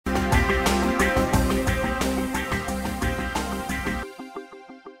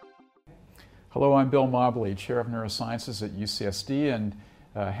Hello, I'm Bill Mobley, Chair of Neurosciences at UCSD, and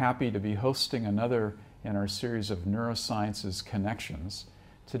happy to be hosting another in our series of Neurosciences Connections.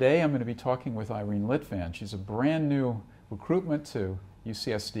 Today I'm going to be talking with Irene Litvan. She's a brand new recruitment to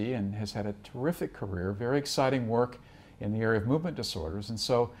UCSD and has had a terrific career, very exciting work in the area of movement disorders. And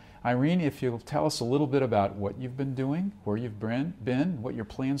so, Irene, if you'll tell us a little bit about what you've been doing, where you've been, what your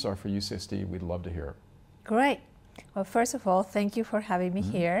plans are for UCSD, we'd love to hear it. Great. Well, first of all, thank you for having me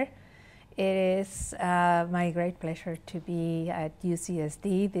here. It is my great pleasure to be at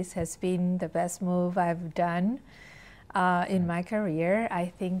UCSD. This has been the best move I've done in my career. I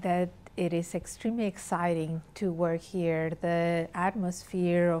think that it is extremely exciting to work here. The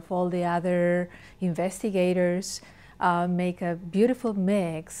atmosphere of all the other investigators make a beautiful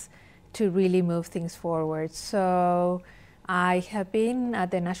mix to really move things forward. So I have been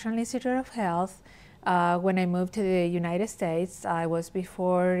at the National Institute of Health. When I moved to the United States, I was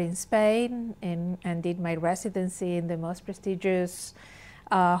before in Spain and did my residency in the most prestigious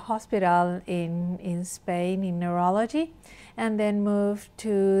hospital in Spain in neurology, and then moved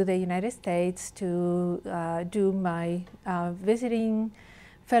to the United States to do my visiting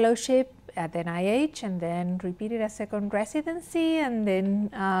fellowship at the NIH, and then repeated a second residency, and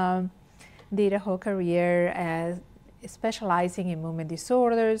then did a whole career as specializing in movement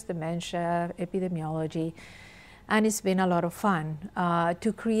disorders, dementia, epidemiology, and it's been a lot of fun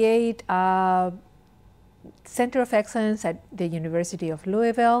to create a Center of Excellence at the University of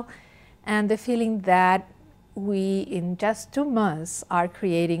Louisville, and the feeling that we, in just 2 months, are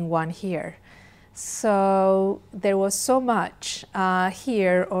creating one here. So there was so much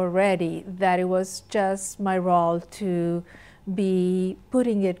here already that it was just my role to be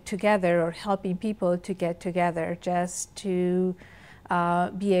putting it together or helping people to get together, just to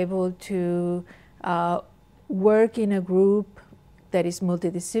be able to work in a group that is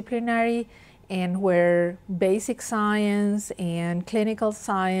multidisciplinary and where basic science and clinical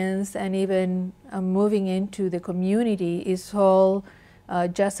science and even moving into the community is all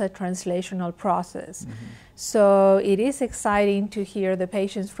just a translational process. So it is exciting to hear the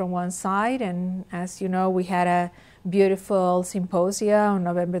patients from one side, and as you know, we had a beautiful symposia on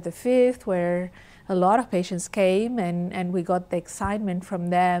November the 5th where a lot of patients came, and we got the excitement from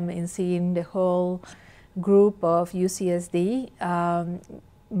them in seeing the whole group of UCSD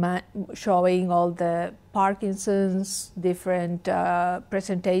showing all the Parkinson's different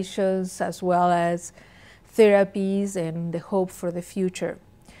presentations as well as therapies and the hope for the future.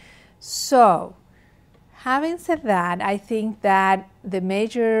 So having said that, I think that the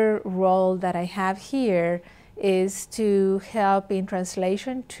major role that I have here is to help in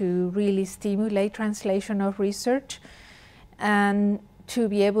translation, to really stimulate translation of research and to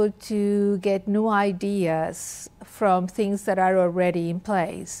be able to get new ideas from things that are already in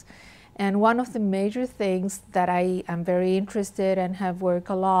place. And one of the major things that I am very interested and have worked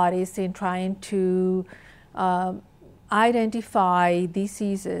a lot is in trying to identify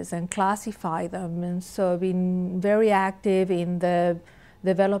diseases and classify them. And so I've been very active in the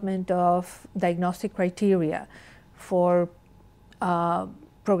development of diagnostic criteria for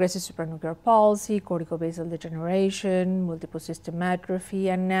progressive supranuclear palsy, corticobasal degeneration, multiple system atrophy,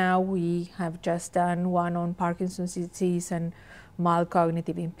 and now we have just done one on Parkinson's disease and mild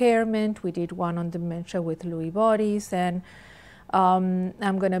cognitive impairment. We did one on dementia with Lewy bodies, and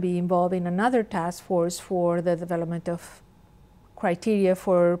I'm going to be involved in another task force for the development of criteria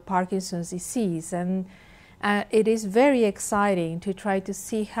for Parkinson's disease. And it is very exciting to try to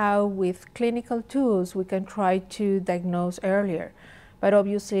see how with clinical tools we can try to diagnose earlier. But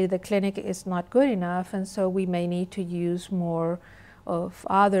obviously the clinic is not good enough, and so we may need to use more of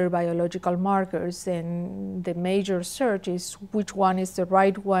other biological markers, and the major search is which one is the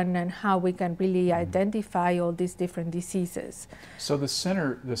right one and how we can really identify all these different diseases. So the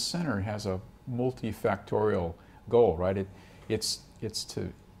center has a multifactorial goal, right? It's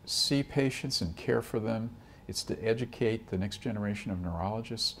to see patients and care for them. It's to educate the next generation of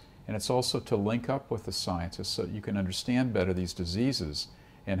neurologists, and it's also to link up with the scientists so you can understand better these diseases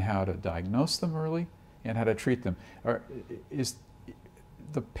and how to diagnose them early and how to treat them. Is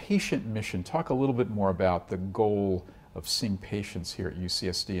the patient mission, talk a little bit more about the goal of seeing patients here at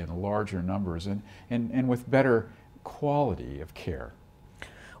UCSD in larger numbers and with better quality of care.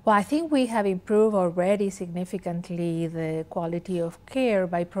 Well, I think we have improved already significantly the quality of care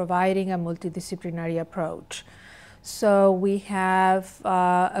by providing a multidisciplinary approach. So we have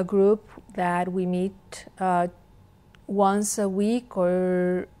a group that we meet once a week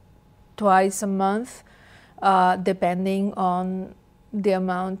or twice a month, depending on the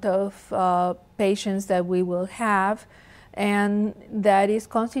amount of patients that we will have. and that is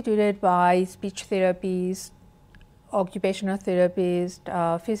constituted by speech therapists, occupational therapist,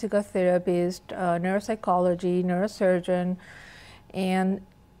 physical therapist, neuropsychology, neurosurgeon, and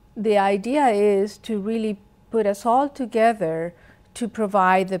the idea is to really put us all together to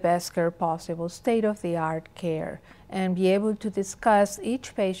provide the best care possible, state-of-the-art care, and be able to discuss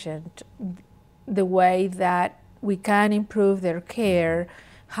each patient the way that we can improve their care,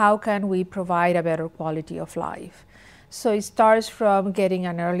 how can we provide a better quality of life. So it starts from getting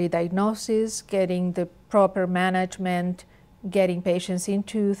an early diagnosis, getting the proper management, getting patients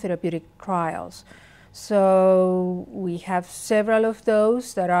into therapeutic trials. So we have several of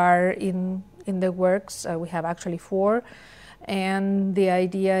those that are in the works. We have actually 4. And the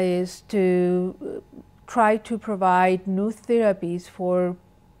idea is to try to provide new therapies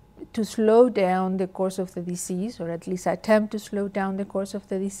to slow down the course of the disease, or at least attempt to slow down the course of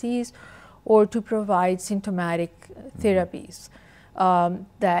the disease, or to provide symptomatic therapies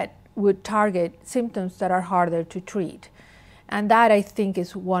that would target symptoms that are harder to treat. And that, I think,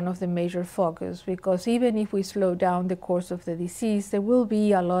 is one of the major focus, because even if we slow down the course of the disease, there will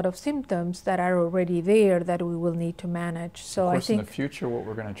be a lot of symptoms that are already there that we will need to manage. So of course, I think in the future, what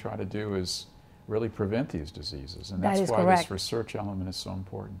we're going to try to do is really prevent these diseases, and that that's is why correct. this research element is so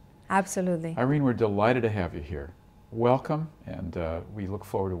important. Absolutely. Irene, we're delighted to have you here. Welcome, and we look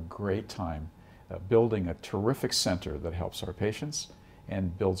forward to a great time building a terrific center that helps our patients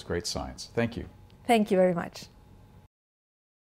and builds great science. Thank you. Thank you very much.